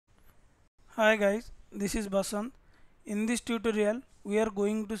Hi guys, this is Basant. In this tutorial, we are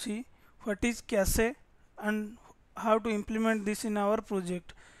going to see what is cache and how to implement this in our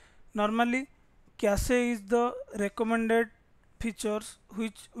project. Normally, cache is the recommended features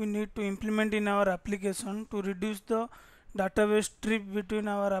which we need to implement in our application to reduce the database trip between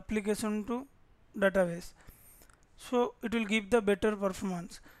our application to database. So it will give the better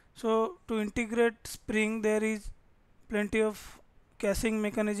performance. So to integrate Spring, there is plenty of caching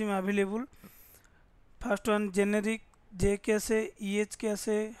mechanism available. First one generic JCache,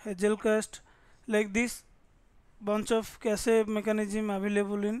 EHcache, Hazelcast, like this bunch of cache mechanism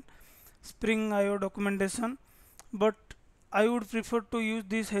available in Spring IO documentation. But I would prefer to use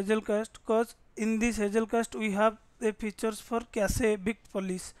this Hazelcast because in this Hazelcast we have the features for cache big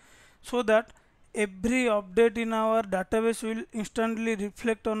police, so that every update in our database will instantly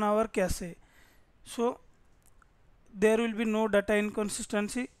reflect on our cache. So there will be no data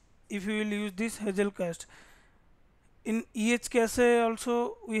inconsistency if you will use this Hazelcast. In EHcache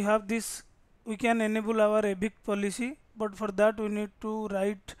also we have this, we can enable our evict policy, but for that we need to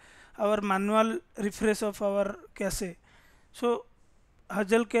write our manual refresh of our cache. So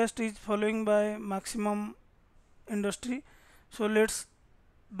Hazelcast is following by maximum industry. So let's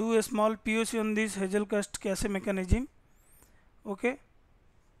do a small POC on this Hazelcast cache mechanism. Okay,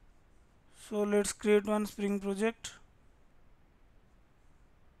 so let's create one Spring project.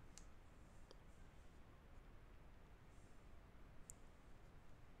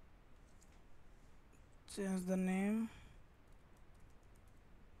 Change the name.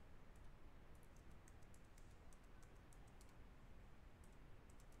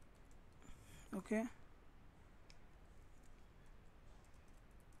 Okay,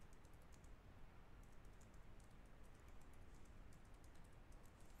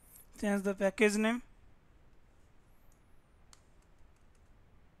 change the package name.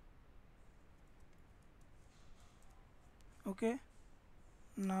 Okay,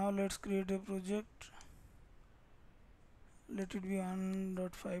 now let's create a project. Let it be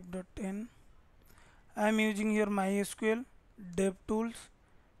 1.5.10. I am using here MySQL, DevTools,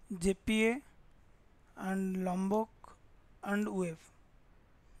 JPA, and Lombok and Wave.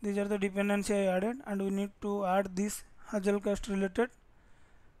 These are the dependency I added, and we need to add this Hazelcast related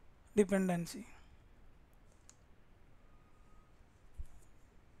dependency.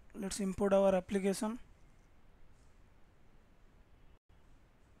 Let's import our application.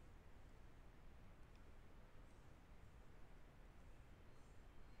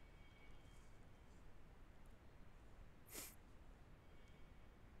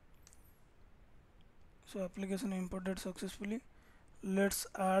 So application imported successfully. Let's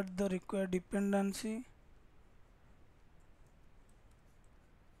add the required dependency.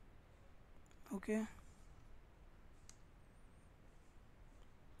 Okay,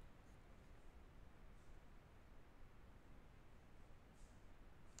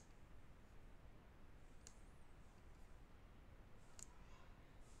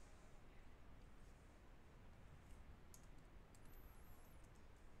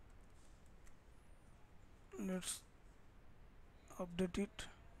 let's update it.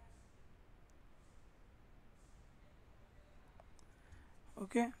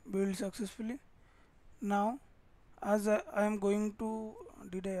 Okay, build successfully. Now as I am going to,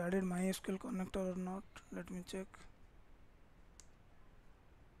 did I added MySQL connector or not? Let me check.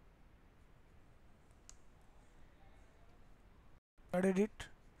 Added it.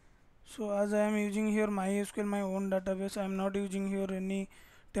 So as I am using here MySQL, my own database, I am not using here any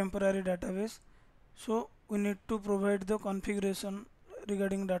temporary database. So we need to provide the configuration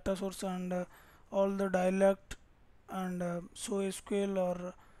regarding data source and all the dialect and show SQL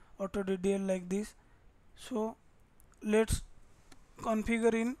or auto DDL like this. So let's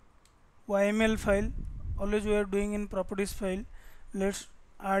configure in YML file. Always we are doing in properties file. Let's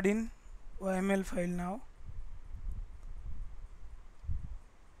add in YML file now.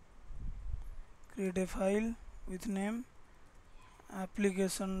 Create a file with name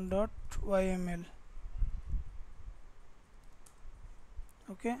application.yml.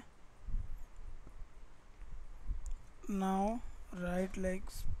 Okay, now write like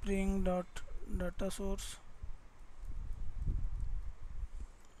spring dot data source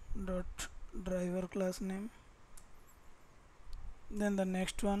dot driver class name, then the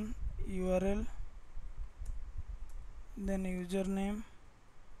next one URL, then username,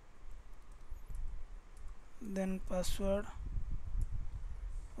 then password.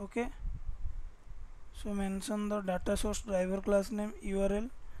 Okay, so mention the data source driver class name, URL,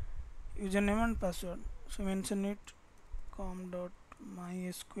 username and password. So mention it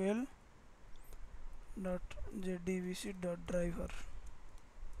com.mysql dot jdbc dot driver.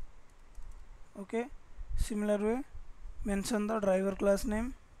 Okay, similar way mention the driver class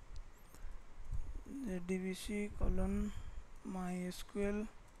name, jdbc colon mysql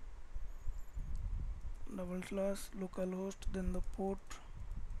double slash localhost, then the port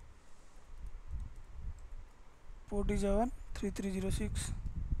is our 3306.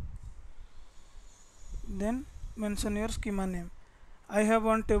 Then mention your schema name. I have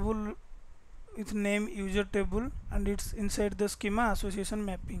one table with name user table and it's inside the schema association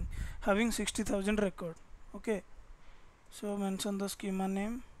mapping having 60,000 record. Okay, so mention the schema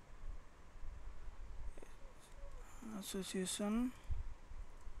name association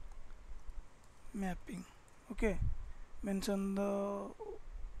mapping. Okay, mention the,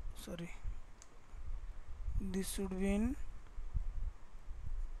 sorry, this should be in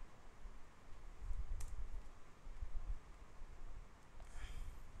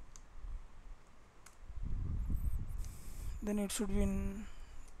then it should be in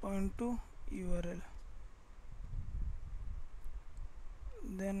point to URL.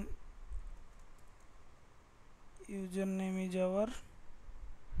 Then username is our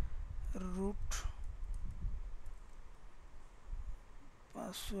root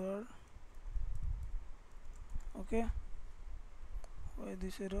password. Okay, why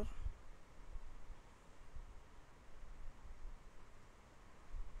this error?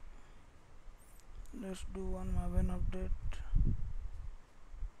 Let's do one Maven update.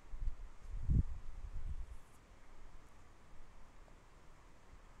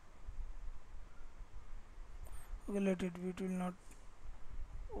 Okay, let it be, it will not,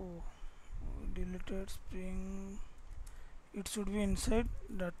 oh, deleted spring, it should be inside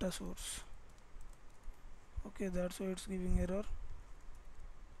data source. Okay, that's why it's giving error.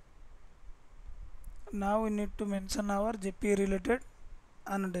 Now we need to mention our JPA related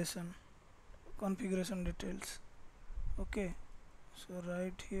annotation, configuration details. Okay, so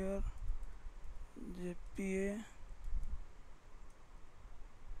right here JPA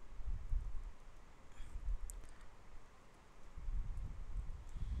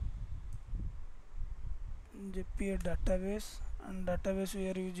database, and database we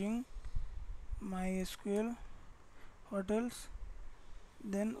are using MySQL. What else?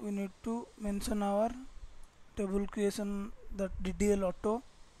 Then we need to mention our table creation, that DDL auto.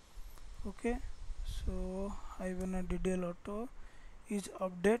 Okay, so hyphen a DDL auto is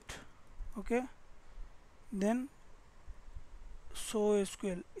update. Okay, then show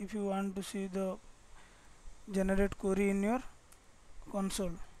SQL if you want to see the generate query in your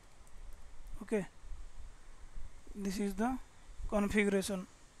console. Okay, this is the configuration.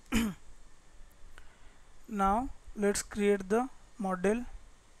 Now let's create the model.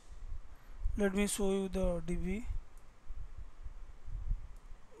 Let me show you the DB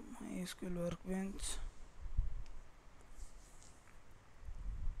MySQL workbench.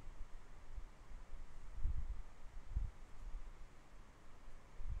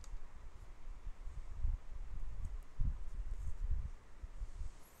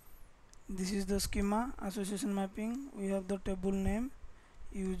 This is the schema association mapping. We have the table name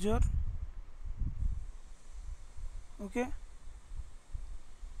user. Okay,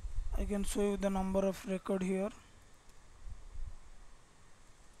 I can show you the number of record here.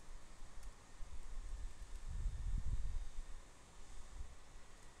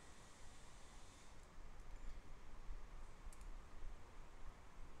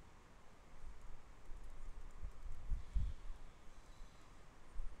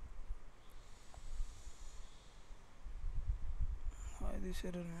 Why this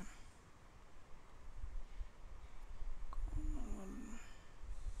error, man?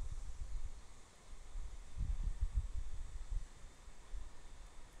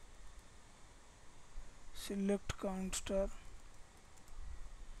 Select count star.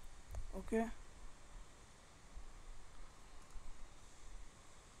 Okay,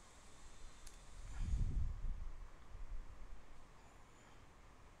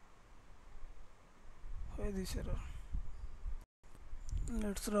 why this error?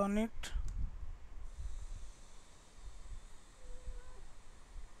 Let's run it.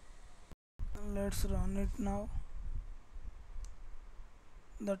 Let's run it now.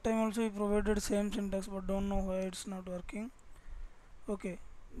 That time also we provided same syntax, but don't know why it's not working. Okay,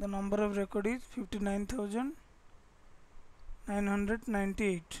 the number of record is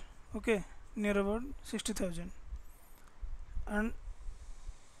 59,998. Okay, near about 60,000, and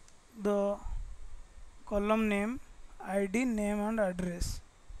the column name ID, name and address.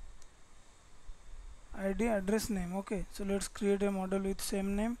 ID, address, name. Okay, so let's create a model with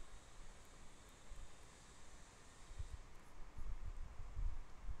same name.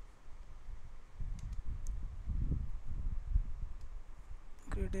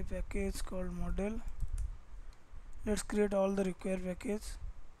 Create create a package called model. Let's create all the required package.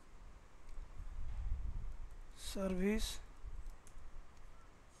 Service,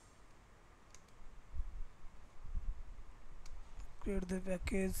 create the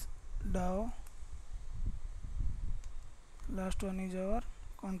package DAO. Last one is our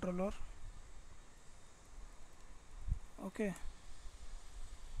controller. Okay,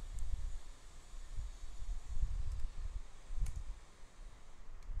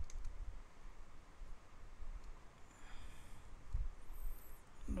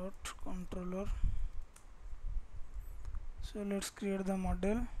 dot controller. So let's create the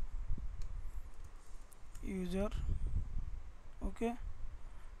model user. Okay,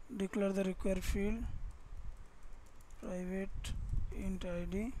 declare the required field, private int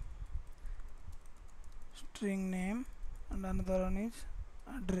id, string name, and another one is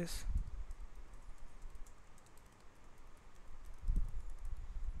address.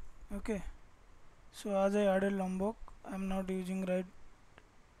 Okay, so as I added Lombok, I am not using write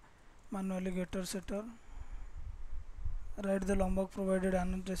manually getter setter. Write the Lombok provided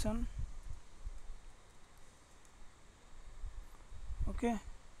annotation. Okay,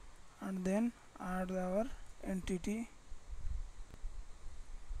 and then add our entity.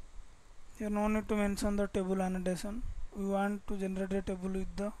 Here no need to mention the table annotation. We want to generate a table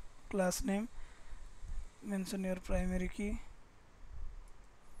with the class name. Mention your primary key,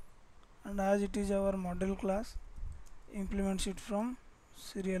 and as it is our model class, implements it from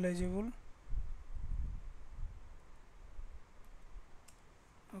serializable.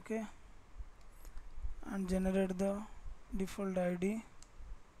 Okay, and generate the default id.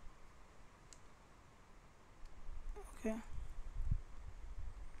 Okay,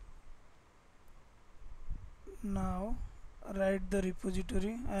 now write the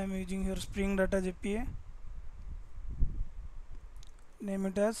repository. I am using here Spring Data JPA. Name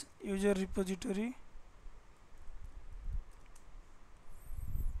it as user repository.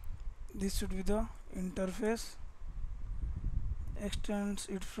 This should be the interface. Extends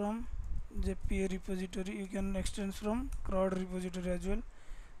it from JPA repository. You can extend from crowd repository as well.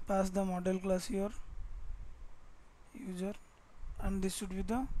 Pass the model class here, user, and this should be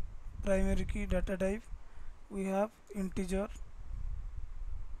the primary key. Data type we have integer.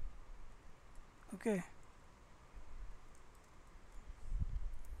 Okay,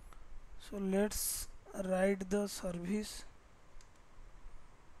 so let's write the service.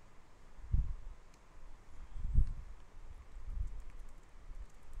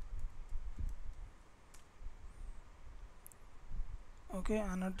 Okay,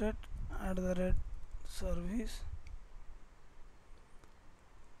 annotate @service.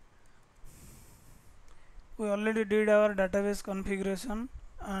 We already did our database configuration,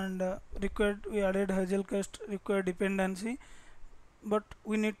 and we added Hazlecast required dependency, but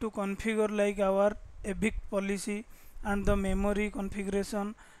we need to configure like our evict policy and the memory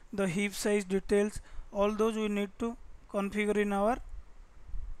configuration, the heap size details, all those we need to configure in our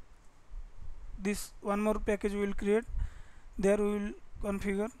this one more package we will create. There we will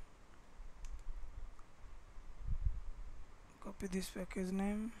configure. Copy this package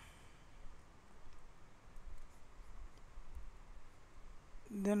name,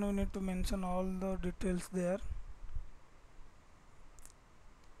 then we need to mention all the details there.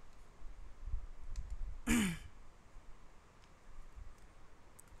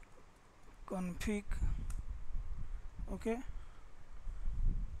 Config. Okay,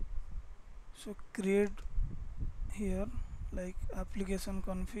 so create here like application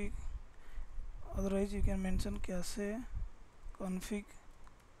config, otherwise you can mention cache config.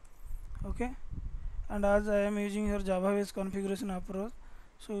 Okay, and as I am using here Java based configuration approach,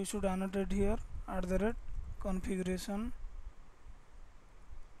 so you should annotate here @configuration.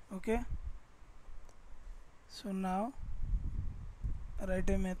 Okay, so now write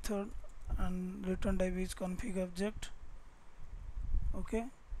a method and return type is config object. Okay,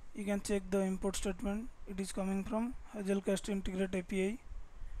 you can check the import statement, it is coming from Hazlecast integrate API.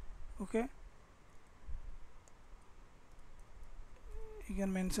 Okay, you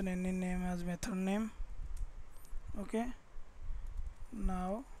can mention any name as method name. Okay,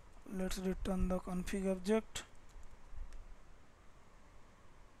 now let's return the config object.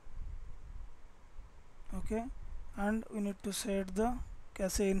 Okay, and we need to set the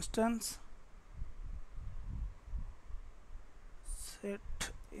cache instance.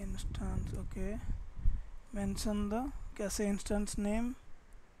 Set instance. Okay, mention the cache instance name.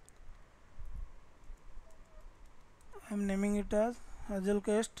 I am naming it as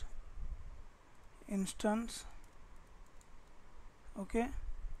Hazlecast instance. Okay,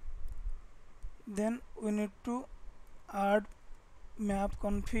 then we need to add map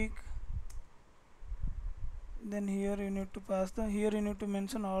config. Then here you need to pass the, here you need to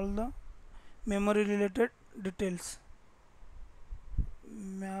mention all the memory related details.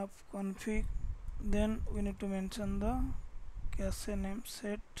 Map config, then we need to mention the cache name.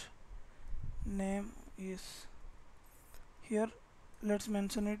 Set name is, here let's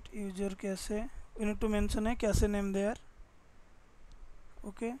mention it user cache. We need to mention a cache name there.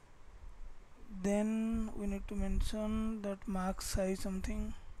 Okay, then we need to mention that mark size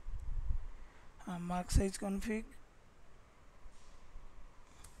something, mark size config.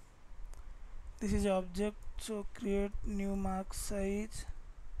 This is object, so create new mark size,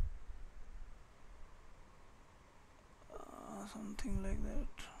 something like that.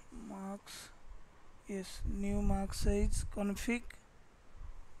 Marks, yes, new mark size config.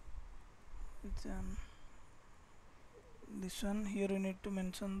 Then this one, here you need to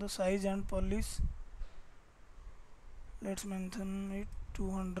mention the size and polish. Let's mention it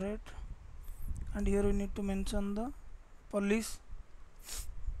 200, and here we need to mention the polish.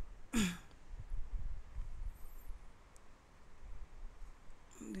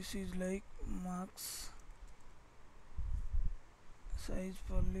 This is like marks size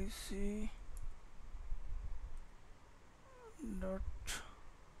policy dot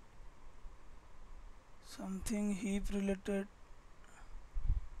something heap related.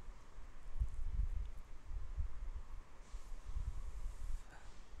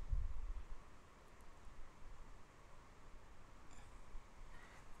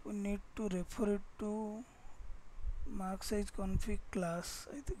 We need to refer it to mark size config class,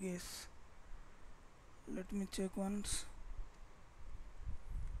 I guess. Let me check once.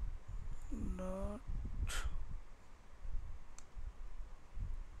 Dot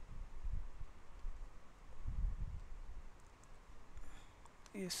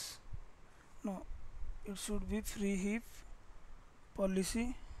yes, no, it should be free heap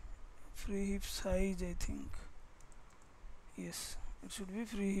policy, free heap size, I think. Yes, it should be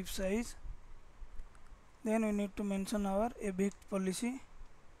free heap size. Then we need to mention our evict policy.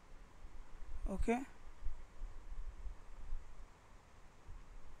 Okay,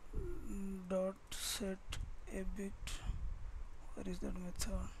 dot set evict, where is that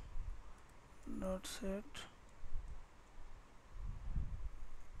method? Dot set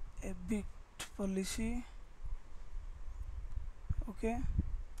evict policy. Okay,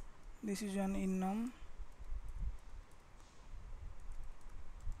 this is an enum.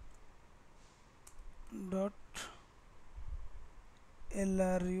 Dot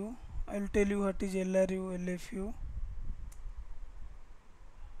LRU, I'll tell you what is LRU, LFU.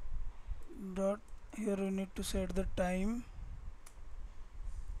 Dot, here we need to set the time.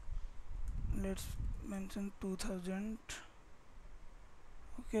 Let's mention 2000.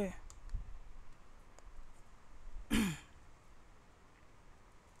 Okay,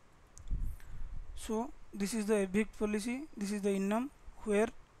 so this is the evict policy. This is the enum where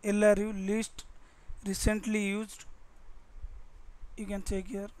LRU, least recently used, you can check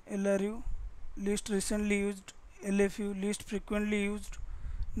here, LRU least recently used, LFU least frequently used,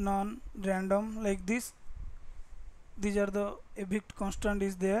 non random, like this. These are the evict constant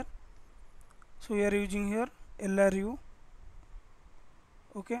is there, so we are using here LRU.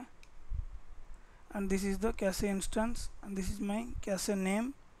 Okay, and this is the cache instance, and this is my cache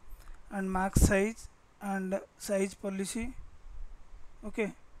name and mark size and size policy.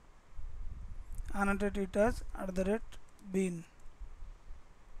 Okay, annotate it as @bin.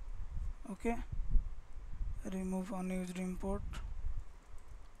 Okay, remove unused import.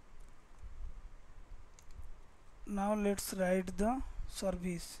 Now let's write the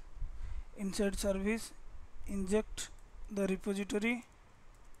service. Inside service, inject the repository.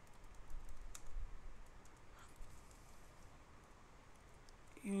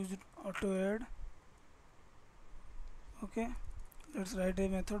 Use auto add. Okay, let's write a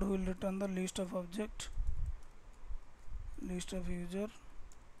method who will return the list of object, list of user,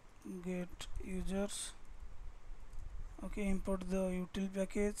 get users. Okay, import the util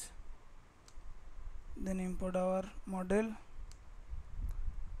package, then import our model.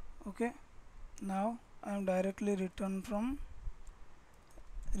 Okay, now I am directly return from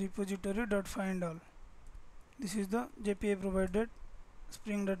repository.findAll. This is the JPA provided,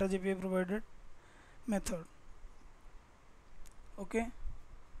 Spring Data JPA provided method. Okay,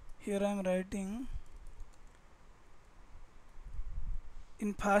 here I am writing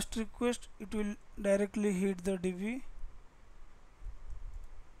in fast request, it will directly hit the DB,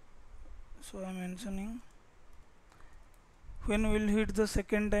 so I am mentioning when we will hit the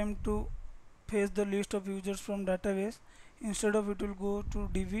second time to fetch the list of users from database, instead of it will go to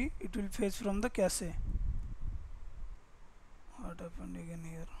DB, it will fetch from the cache. what happened again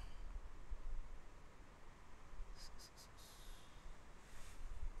here.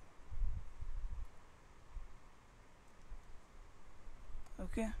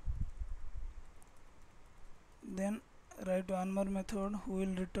 Okay, then write one more method who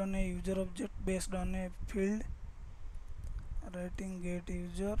will return a user object based on a field, writing get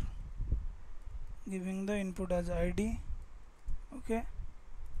user, giving the input as id. Okay,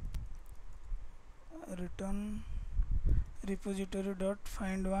 return repository dot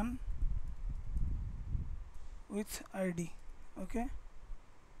find one with id. Okay,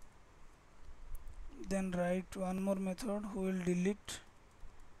 then write one more method who will delete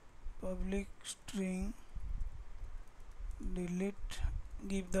public string delete,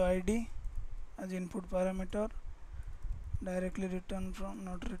 give the id as input parameter, directly return from,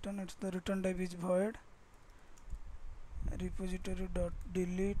 not return, it's the return type is void, repository dot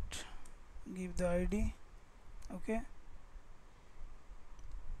delete, give the id. Okay,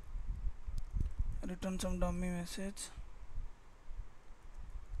 return some dummy message,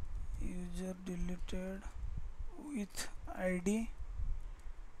 user deleted with id,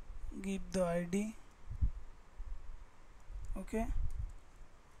 give the id. Okay,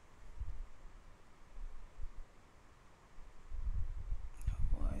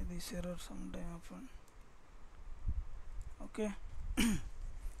 why this error sometime happen. Okay,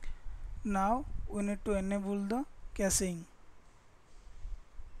 now we need to enable the caching.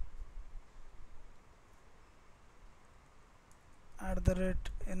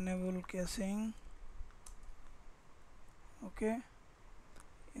 @enable caching. Okay,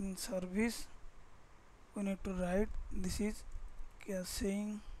 in service we need to write this is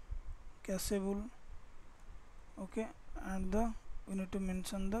cacheable. Okay, and we need to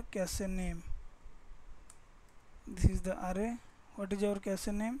mention the cache name. This is the array. What is our cache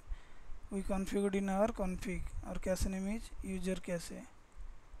name? We configured in our config. Our cache name is user cache.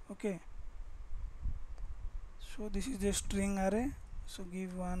 Okay, so this is a string array, so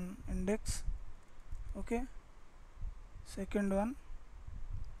give one index. Okay, second one,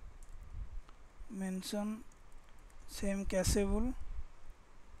 mention same cacheable,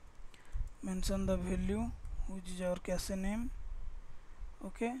 mention the value which is our cache name.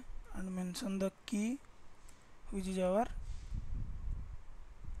 Okay, and mention the key which is our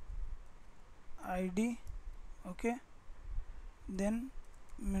id. Okay, then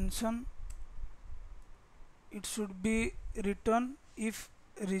mention it should be returned if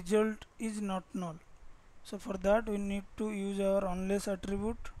result is not null. So for that we need to use our unless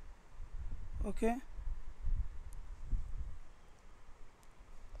attribute. Okay,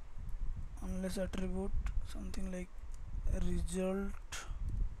 unless attribute something like result.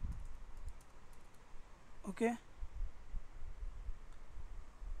 Okay,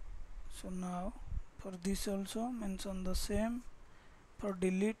 so now for this also mention the same. For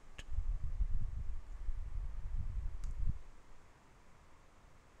delete,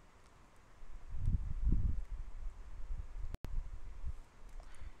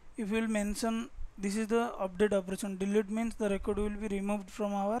 if we will mention this is the update operation, delete means the record will be removed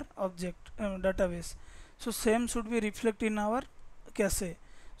from our object database, so same should be reflected in our cache.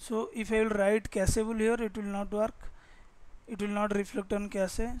 So if I will write cacheable here, it will not work, it will not reflect on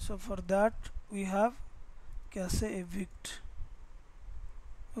cache. So for that we have cache evict.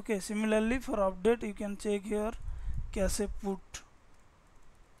 Okay, similarly for update you can check here cache put,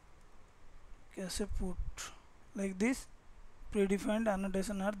 like this predefined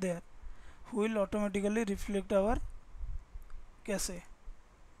annotation are there who will automatically reflect our cache.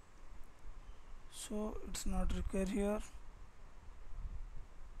 So it's not required here,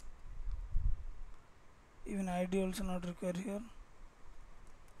 even id also not required here.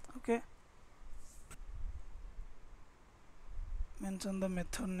 Okay, mention the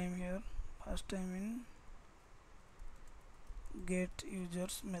method name here, first time in get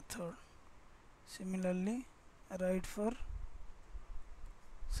users method. Similarly write for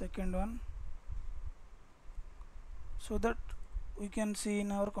second one so that we can see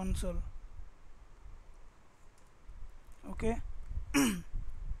in our console. Okay,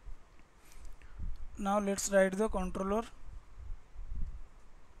 now let's write the controller.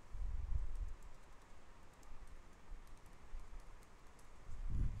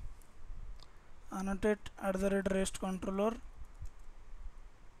 Annotate @rest controller.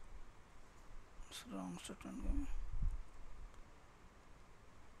 It's wrong statement.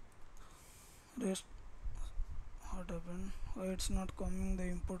 Rest, what happened? Why it's not coming the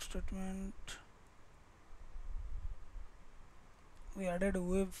import statement? We added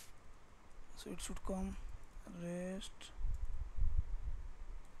web, so it should come rest.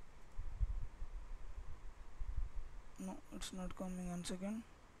 No, it's not coming. 1 second.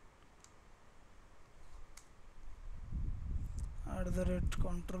 Add the red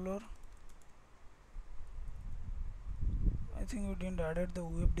controller. I think we didn't added the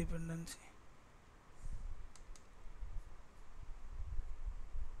web dependency.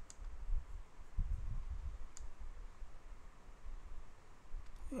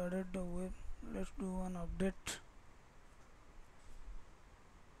 We added the web. Let's do an update.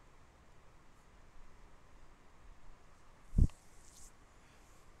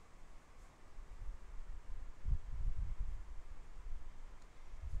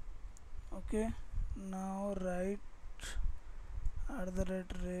 Okay, now write at the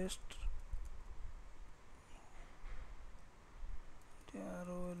rate rest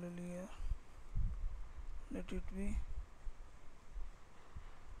TROLLER, let it be,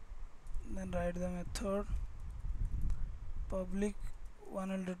 then write the method public one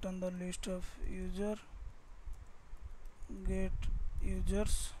will return the list of user, get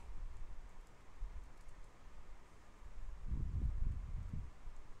users,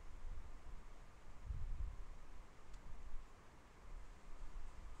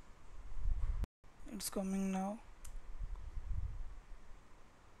 it's coming now.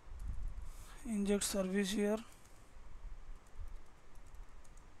 Inject service here,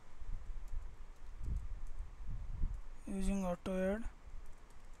 using auto add.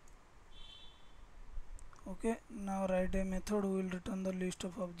 Okay, now write a method who will return the list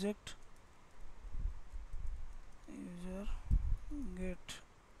of object user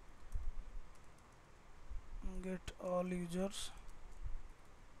get all users.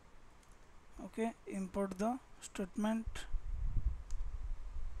 Okay, import the statement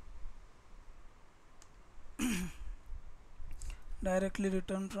directly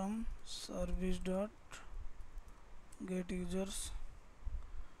return from service dot get users.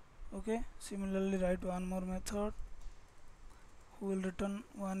 Okay, similarly write one more method who will return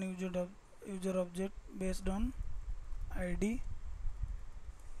one user object based on id,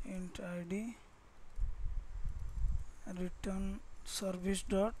 int id, return service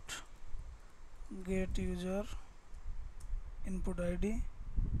dot get user input id.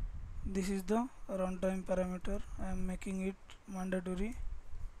 This is the runtime parameter. I am making it mandatory.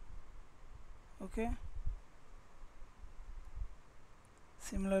 Okay,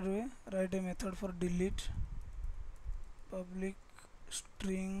 similar way write a method for delete public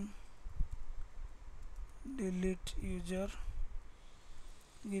string delete user,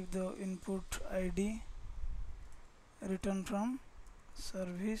 give the input id, return from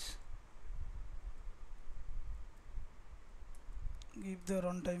service, give the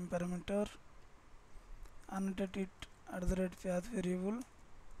runtime parameter, annotate it at the red path variable.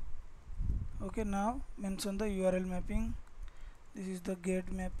 Okay, now mention the URL mapping. This is the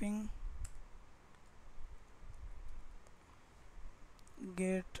get mapping,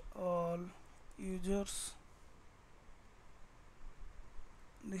 get all users.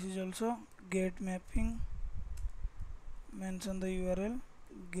 This is also get mapping, mention the URL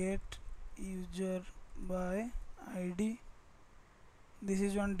get user by id. This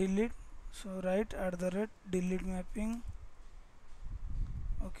is one delete, so write at the rate delete mapping.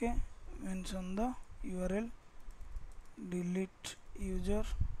 Okay, mention the URL delete user,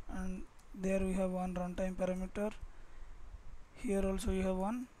 and there we have one runtime parameter. Here also you have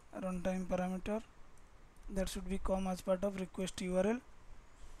one runtime parameter that should be come as part of request URL.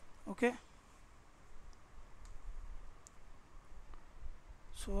 Okay,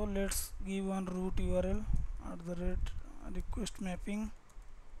 so let's give one root URL at the rate request mapping.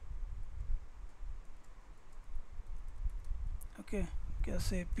 Okay,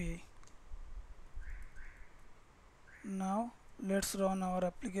 cache API. Now let's run our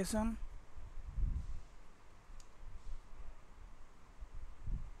application.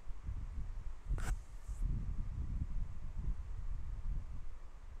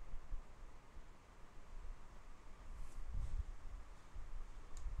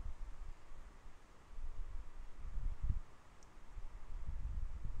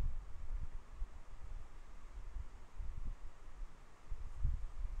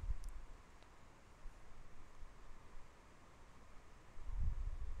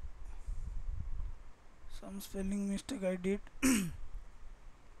 Some spelling mistake I did.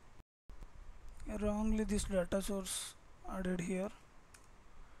 Wrongly this data source added here.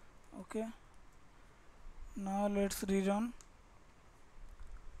 Okay, now let's rerun.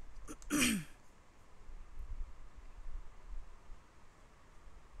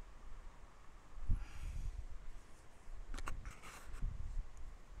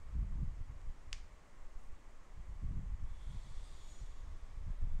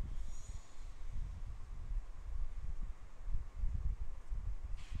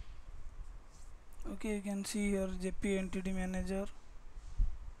 Okay, you can see here JP entity manager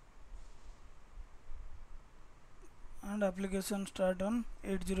and application start on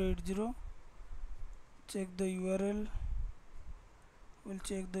 8080. Check the URL. We'll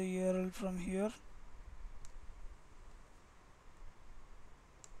check the URL from here.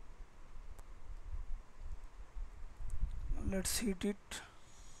 Let's hit it.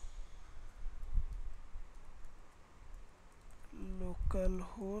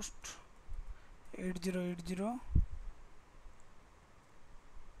 Localhost 8080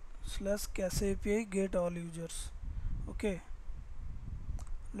 slash cache API get all users. Okay,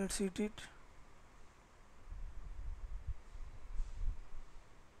 let's hit it.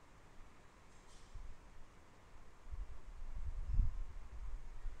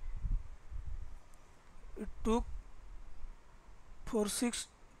 It took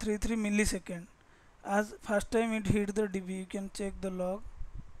 4633 millisecond. As first time it hit the DB, you can check the log.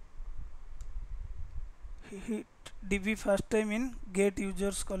 Hit DB first time in get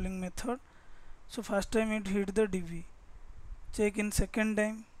users calling method. So first time it hit the DB. Check in second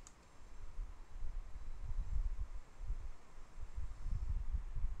time.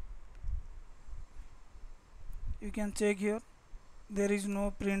 You can check here. There is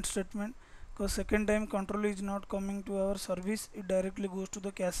no print statement because second time control is not coming to our service. It directly goes to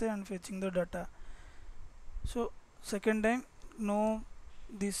the cache and fetching the data. So second time no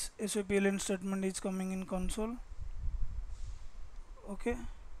this SOPLN statement is coming in console. Okay,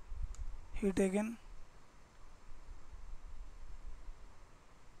 hit again.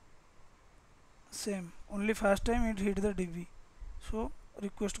 Same, only first time it hit the DB, so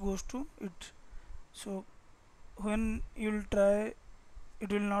request goes to it. So when you will try,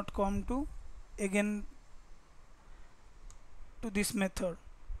 it will not come to again to this method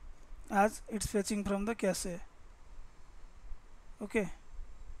as it's fetching from the cache. Okay,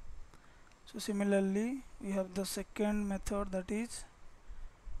 so similarly we have the second method, that is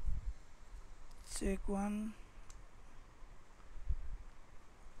check one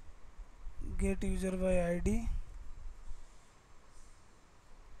get user by ID.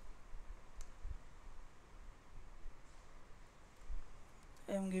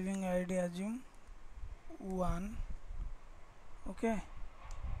 I am giving ID, assume 1. Okay,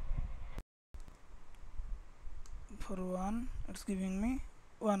 for 1 it's giving me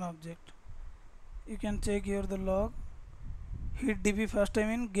 1 object. You can check here the log. Hit DB first time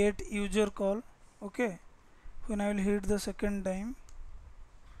in get user call. Okay, when I will hit the second time,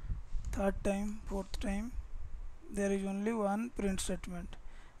 third time, fourth time, there is only one print statement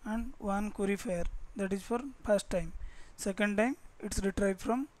and one query fire, that is for first time. Second time it's retrieved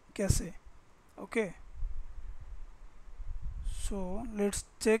from cache. Okay, so let's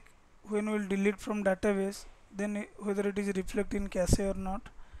check when we'll delete from database, then whether it is reflect in cache or not.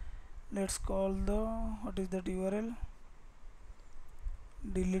 Let's call the, what is that URL,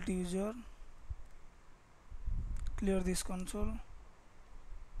 delete user, clear this console.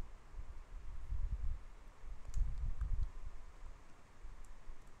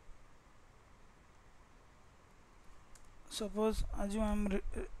 Suppose assume I am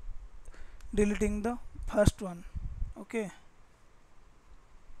deleting the first one. Okay,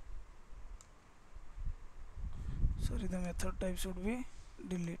 sorry, the method type should be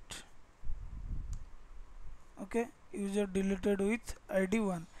delete. Okay, user deleted with ID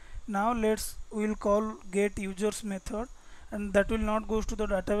 1. Now we'll call get users method, and that will not goes to the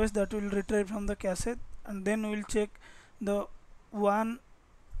database, that will retrieve from the cache, and then we'll check the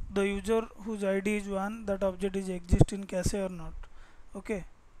the user whose ID is 1, that object is exist in cache or not. Okay,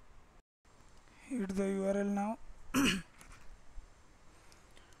 hit the URL now.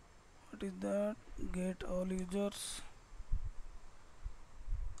 What is that, get all users.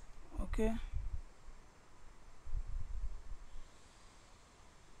 Okay,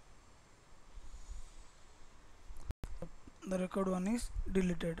 the record one is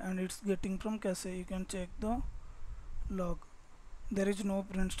deleted and it's getting from cache. You can check the log. There is no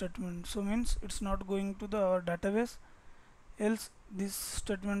print statement, so means it's not going to the our database, else this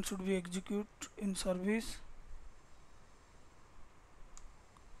statement should be execute in service.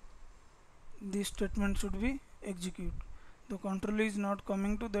 This statement should be execute. The control is not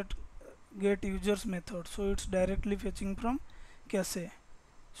coming to that get users method, so it's directly fetching from cache,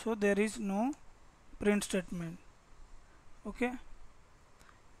 so there is no print statement. Okay,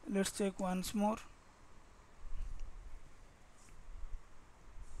 let's check once more.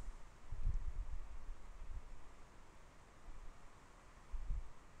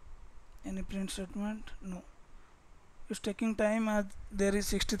 Any print statement? No. It's taking time as there is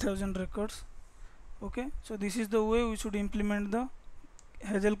 60,000 records. Okay, so this is the way we should implement the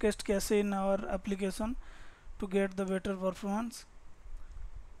Hazelcast cache in our application to get the better performance.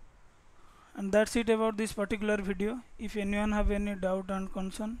 And that's it about this particular video. If anyone have any doubt and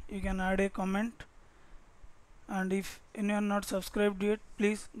concern, you can add a comment. And if anyone not subscribed yet,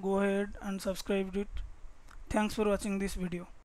 please go ahead and subscribe it. Thanks for watching this video.